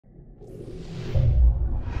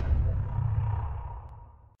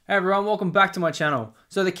Hey everyone, welcome back to my channel.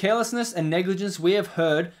 So the carelessness and negligence we have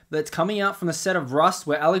heard that's coming out from the set of Rust,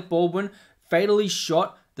 where Alec Baldwin fatally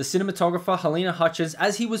shot the cinematographer Halyna Hutchins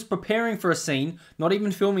as he was preparing for a scene, not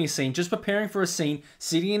even filming a scene, just preparing for a scene,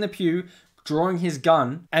 sitting in the pew, drawing his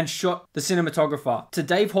gun, and shot the cinematographer. To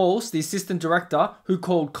Dave Halls, the assistant director, who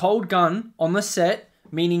called cold gun on the set,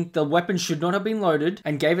 meaning the weapon should not have been loaded,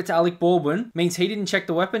 and gave it to Alec Baldwin, means he didn't check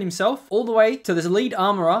the weapon himself, all the way to the lead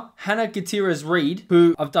armorer, Hannah Gutierrez-Reed,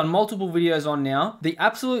 who I've done multiple videos on now. The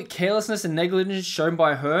absolute carelessness and negligence shown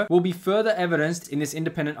by her will be further evidenced in this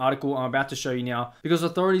independent article I'm about to show you now, because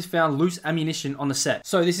authorities found loose ammunition on the set.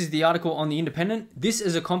 So this is the article on the Independent. This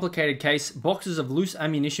is a complicated case, boxes of loose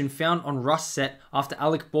ammunition found on Rust set after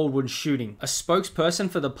Alec Baldwin's shooting. A spokesperson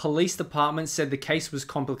for the police department said the case was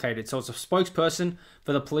complicated. So it's a spokesperson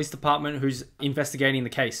for the police department who's investigating the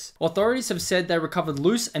case. Authorities have said they recovered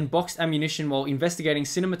loose and boxed ammunition while investigating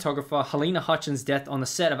cinematographer Halyna Hutchins' death on the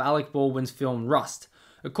set of Alec Baldwin's film Rust.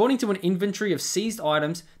 According to an inventory of seized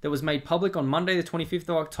items that was made public on Monday the 25th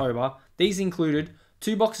of October, these included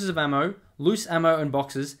 2 boxes of ammo, loose ammo and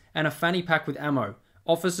boxes, and a fanny pack with ammo.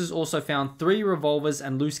 Officers also found 3 revolvers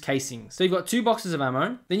and loose casings. So you've got 2 boxes of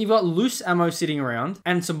ammo, then you've got loose ammo sitting around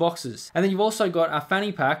and some boxes. And then you've also got a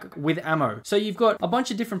fanny pack with ammo. So you've got a bunch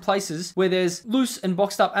of different places where there's loose and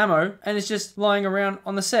boxed up ammo and it's just lying around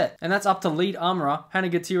on the set. And that's up to lead armorer Hannah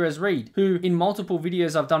Gutierrez-Reed, who in multiple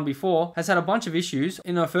videos I've done before has had a bunch of issues.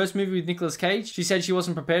 In her first movie with Nicolas Cage, she said she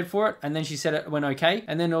wasn't prepared for it, and then she said it went okay.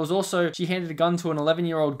 And then there was also, she handed a gun to an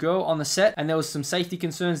 11-year-old girl on the set, and there was some safety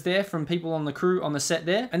concerns there from people on the crew on the set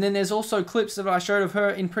there. And then there's also clips that I showed of her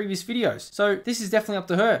in previous videos. So this is definitely up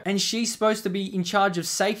to her. And she's supposed to be in charge of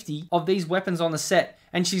safety of these weapons on the set.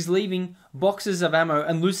 And she's leaving boxes of ammo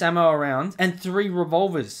and loose ammo around, and 3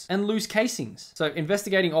 revolvers and loose casings. So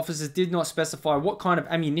investigating officers did not specify what kind of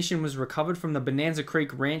ammunition was recovered from the Bonanza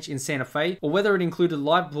Creek Ranch in Santa Fe, or whether it included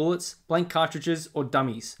live bullets, blank cartridges, or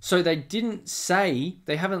dummies. So they didn't say,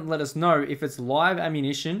 they haven't let us know if it's live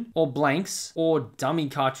ammunition or blanks or dummy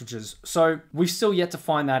cartridges. So we've still yet to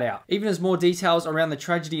find that out. Even as more details around the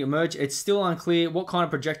tragedy emerge, it's still unclear what kind of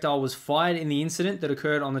projectile was fired in the incident that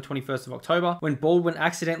occurred on the 21st of October when Baldwin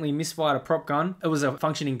accidentally misfired a prop gun. It was a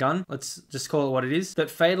functioning gun, let's just call it what it is, that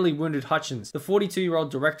fatally wounded Hutchins. The 42-year-old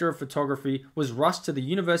director of photography was rushed to the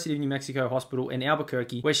University of New Mexico Hospital in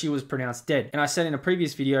Albuquerque, where she was pronounced dead. And I said in a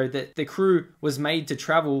previous video that the crew was made to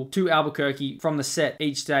travel to Albuquerque from the set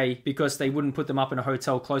each day because they wouldn't put them up in a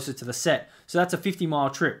hotel closer to the set. So that's a 50-mile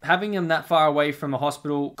trip. Having them that far away from the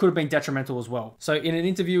hospital could have been detrimental as well. So in an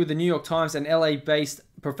interview with the New York Times, an LA-based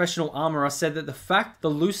professional armorer said that the fact the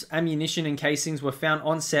loose ammunition and casings were found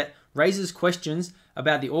on set raises questions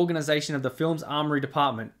about the organization of the film's armory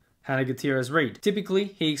department. Hannah Gutierrez-Reed.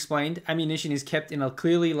 Typically, he explained, ammunition is kept in a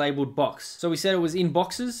clearly labeled box. So we said it was in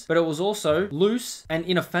boxes, but it was also loose and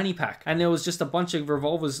in a fanny pack. And there was just a bunch of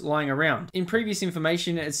revolvers lying around. In previous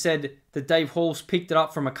information, it said that Dave Halls picked it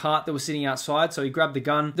up from a cart that was sitting outside, so he grabbed the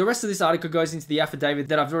gun. The rest of this article goes into the affidavit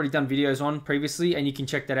that I've already done videos on previously, and you can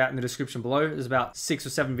check that out in the description below. There's about 6 or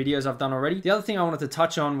 7 videos I've done already. The other thing I wanted to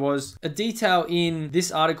touch on was a detail in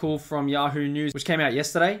this article from Yahoo News, which came out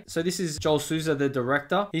yesterday. So this is Joel Souza, the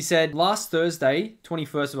director. He said, last Thursday,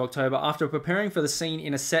 21st of October, after preparing for the scene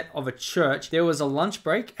in a set of a church, there was a lunch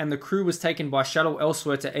break and the crew was taken by shuttle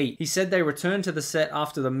elsewhere to eat. He said they returned to the set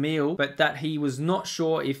after the meal, but that he was not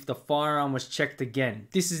sure if the firearm was checked again.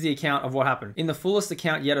 This is the account of what happened. In the fullest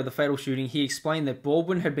account yet of the fatal shooting, he explained that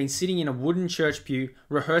Baldwin had been sitting in a wooden church pew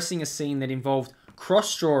rehearsing a scene that involved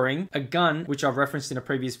cross-drawing a gun, which I've referenced in a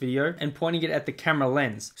previous video, and pointing it at the camera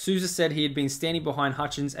lens. Souza said he had been standing behind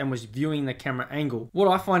Hutchins and was viewing the camera angle. What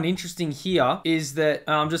I find interesting here is that,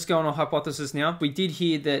 I'm just going on hypothesis now, we did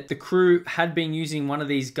hear that the crew had been using one of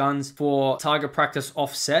these guns for target practice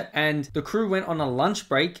offset, and the crew went on a lunch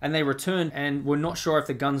break and they returned and were not sure if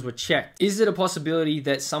the guns were checked. Is it a possibility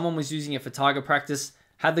that someone was using it for target practice,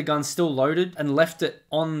 had the gun still loaded, and left it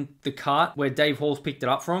on the cart where Dave Halls picked it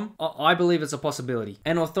up from? I believe it's a possibility.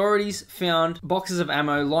 And authorities found boxes of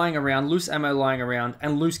ammo lying around, loose ammo lying around,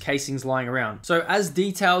 and loose casings lying around. So as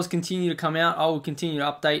details continue to come out, I will continue to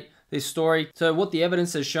update this story. So what the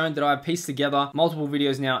evidence has shown that I've pieced together multiple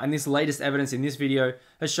videos now, and this latest evidence in this video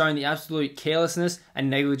has shown the absolute carelessness and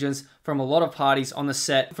negligence from a lot of parties on the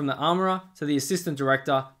set, from the armorer to the assistant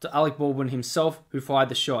director to Alec Baldwin himself, who fired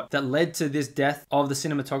the shot that led to this death of the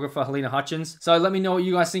cinematographer Halyna Hutchins. So let me know what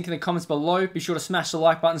you guys think in the comments below. Be sure to smash the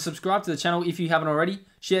like button, subscribe to the channel if you haven't already,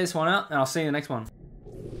 share this one out, and I'll see you in the next one.